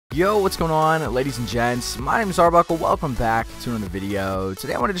Yo, what's going on, ladies and gents? My name is Arbuckle. Welcome back to another video.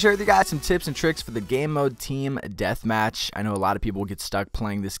 Today I wanted to share with you guys some tips and tricks for the game mode team deathmatch. I know a lot of people get stuck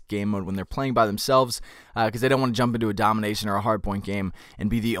playing this game mode when they're playing by themselves because they don't want to jump into a domination or a hardpoint game and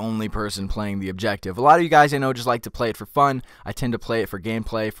be the only person playing the objective. A lot of you guys I know just like to play it for fun. I tend to play it for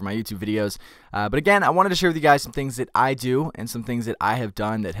gameplay for my YouTube videos. But again, I wanted to share with you guys some things that I do and some things that I have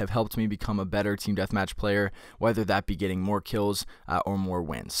done that have helped me become a better team deathmatch player, whether that be getting more kills or more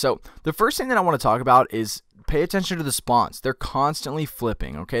wins. So the first thing that I want to talk about is pay attention to the spawns. They're constantly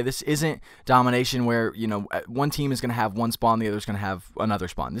flipping, okay? This isn't domination where, you know, one team is going to have one spawn, the other is going to have another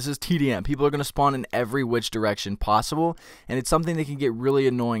spawn. This is TDM. People are going to spawn in every which direction possible, and it's something that can get really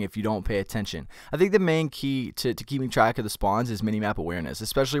annoying if you don't pay attention. I think the main key to keeping track of the spawns is minimap awareness,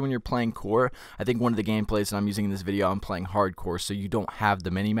 especially when you're playing core. I think one of the gameplays that I'm using in this video, I'm playing hardcore, so you don't have the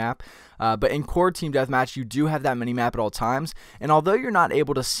minimap. But in core team deathmatch, you do have that minimap at all times, and although you're not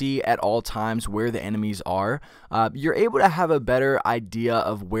able to see at all times where the enemies are, you're able to have a better idea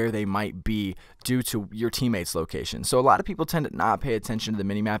of where they might be due to your teammates' location. So a lot of people tend to not pay attention to the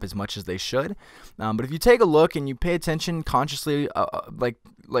minimap as much as they should. But if you take a look and you pay attention consciously,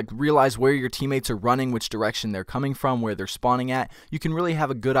 like realize where your teammates are running, which direction they're coming from, where they're spawning at, you can really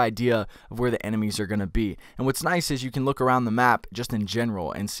have a good idea of where the enemies are going to be. And what's nice is you can look around the map just in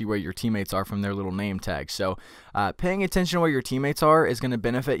general and see where your teammates are from their little name tag. So paying attention to where your teammates are is going to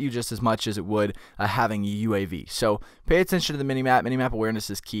benefit you just as much as it would having a UAV. So pay attention to the minimap. Minimap awareness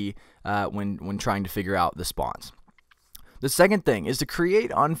is key when trying to figure out the spawns. The second thing is to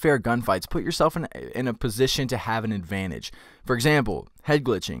create unfair gunfights. Put yourself in a position to have an advantage. For example, head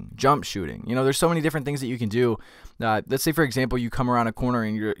glitching, jump shooting. You know, there's so many different things that you can do. Let's say, for example, you come around a corner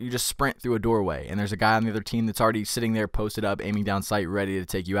and you just sprint through a doorway, and there's a guy on the other team that's already sitting there posted up, aiming down sight, ready to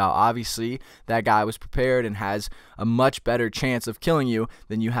take you out. Obviously, that guy was prepared and has a much better chance of killing you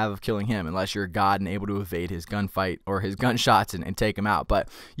than you have of killing him, unless you're a god and able to evade his gunfight or his gunshots and take him out. But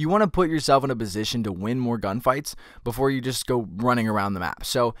you want to put yourself in a position to win more gunfights before you just go running around the map.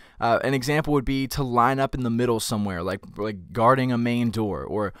 So an example would be to line up in the middle somewhere, like guarding a main door,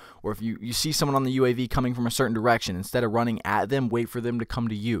 or if you see someone on the UAV coming from a certain direction, instead of running at them, wait for them to come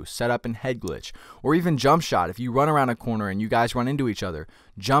to you. Set up in head glitch, or even jump shot. If you run around a corner and you guys run into each other,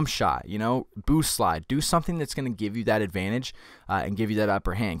 jump shot, you know, boost slide. Do something that's going to give you that advantage and give you that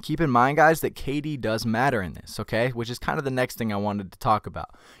upper hand. Keep in mind, guys, that KD does matter in this, okay? Which is kind of the next thing I wanted to talk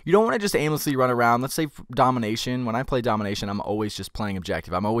about. You don't want to just aimlessly run around. Let's say domination. When I play domination, I'm always just playing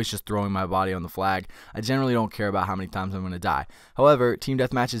objective. I'm always just throwing my body on the flag. I generally don't care about how many times I'm going to die. However, team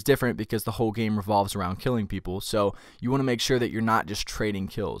deathmatch is different because the whole game revolves around killing people. So you want to make sure that you're not just trading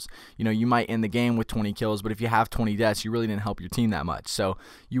kills. You know, you might end the game with 20 kills, but if you have 20 deaths, you really didn't help your team that much. So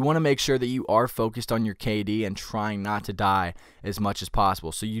you want to make sure that you are focused on your KD and trying not to die as much as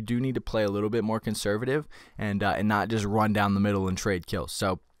possible. So you do need to play a little bit more conservative and not just run down the middle and trade kills.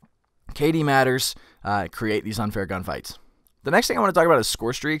 So KD matters. Create these unfair gunfights. The next thing I want to talk about is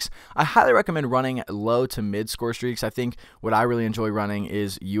score streaks. I highly recommend running low to mid score streaks. I think what I really enjoy running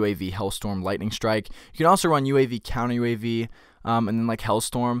is UAV Hellstorm Lightning Strike. You can also run UAV Counter UAV and then like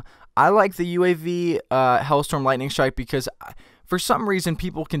Hellstorm. I like the UAV Hellstorm Lightning Strike because for some reason,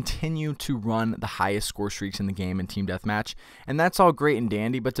 people continue to run the highest score streaks in the game in Team Deathmatch, and that's all great and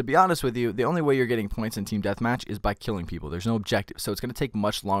dandy, but to be honest with you, the only way you're getting points in Team Deathmatch is by killing people. There's no objective, so it's going to take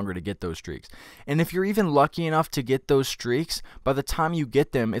much longer to get those streaks. And if you're even lucky enough to get those streaks, by the time you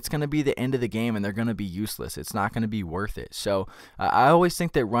get them, it's going to be the end of the game, and they're going to be useless. It's not going to be worth it. So I always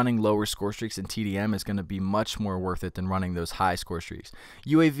think that running lower score streaks in TDM is going to be much more worth it than running those high score streaks.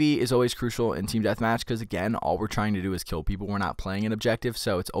 UAV is always crucial in Team Deathmatch because, again, all we're trying to do is kill people. We're not playing an objective,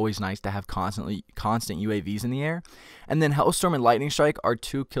 so it's always nice to have constant UAVs in the air. And then Hellstorm and Lightning Strike are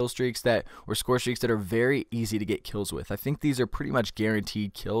two kill streaks or score streaks that are very easy to get kills with. I think these are pretty much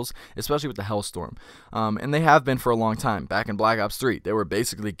guaranteed kills, especially with the Hellstorm, and they have been for a long time. Back in Black Ops 3, they were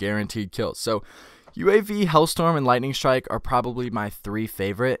basically guaranteed kills. So UAV, Hellstorm, and Lightning Strike are probably my three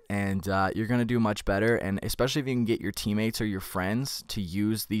favorite, and you're going to do much better, and especially if you can get your teammates or your friends to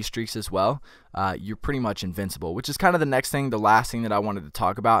use these streaks as well, you're pretty much invincible, which is kind of the next thing, the last thing that I wanted to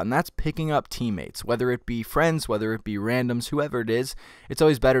talk about, and that's picking up teammates, whether it be friends, whether it be randoms, whoever it is. It's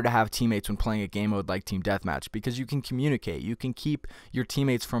always better to have teammates when playing a game mode like Team Deathmatch because you can communicate. You can keep your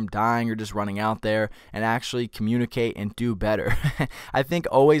teammates from dying or just running out there and actually communicate and do better. I think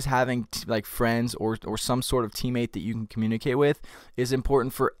always having like friends or some sort of teammate that you can communicate with is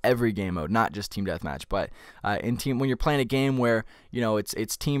important for every game mode, not just Team Deathmatch, but when you're playing a game where, you know,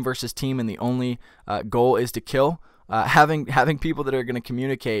 it's team versus team and the only goal is to kill, having people that are going to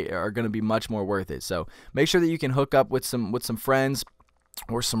communicate are going to be much more worth it. So make sure that you can hook up with some friends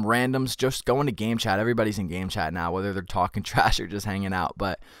or some randoms. Just go into game chat. Everybody's in game chat now, whether they're talking trash or just hanging out.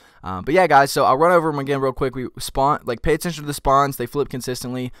 But yeah, guys, so I'll run over them again real quick. We spawn, like, pay attention to the spawns. They flip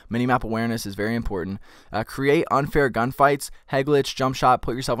consistently. Minimap awareness is very important. Create unfair gunfights. Head glitch, jump shot.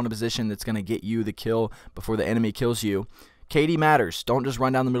 Put yourself in a position that's going to get you the kill before the enemy kills you. KD matters. Don't just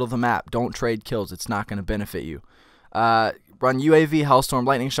run down the middle of the map. Don't trade kills. It's not going to benefit you. Run UAV, Hellstorm,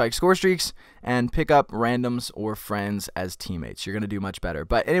 Lightning Strike, score streaks, and pick up randoms or friends as teammates. You're going to do much better.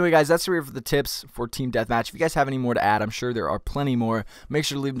 But anyway, guys, that's the for the tips for Team Deathmatch. If you guys have any more to add, I'm sure there are plenty more. Make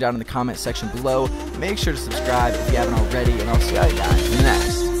sure to leave them down in the comment section below. Make sure to subscribe if you haven't already, and I'll see you guys in the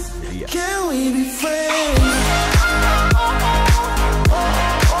next video. Can we be friends?